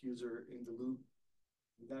have that user in the loop.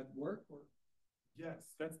 Would that work? Or?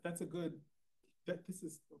 Yes, that's a good. I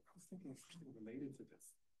was thinking something related to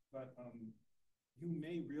this, but you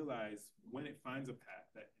may realize when it finds a path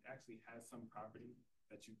that it actually has some property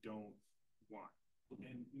that you don't want.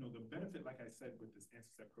 And you know, the benefit, like I said, with this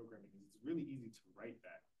answer set programming is it's really easy to write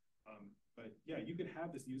that. But yeah, you could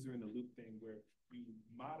have this user in the loop thing where you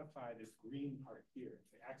modify this green part here and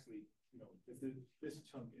say, actually, you know, this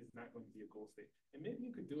chunk is not going to be a goal state. And maybe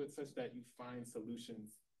you could do it such that you find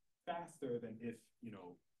solutions faster than if, you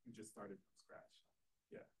know, you just started from scratch.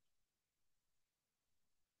 Yeah.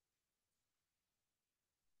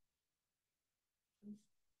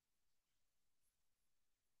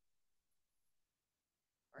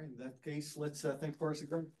 All right, in that case, let's thank Forrest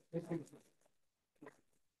again.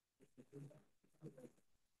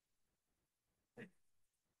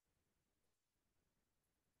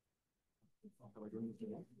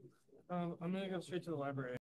 I'm gonna go straight to the library.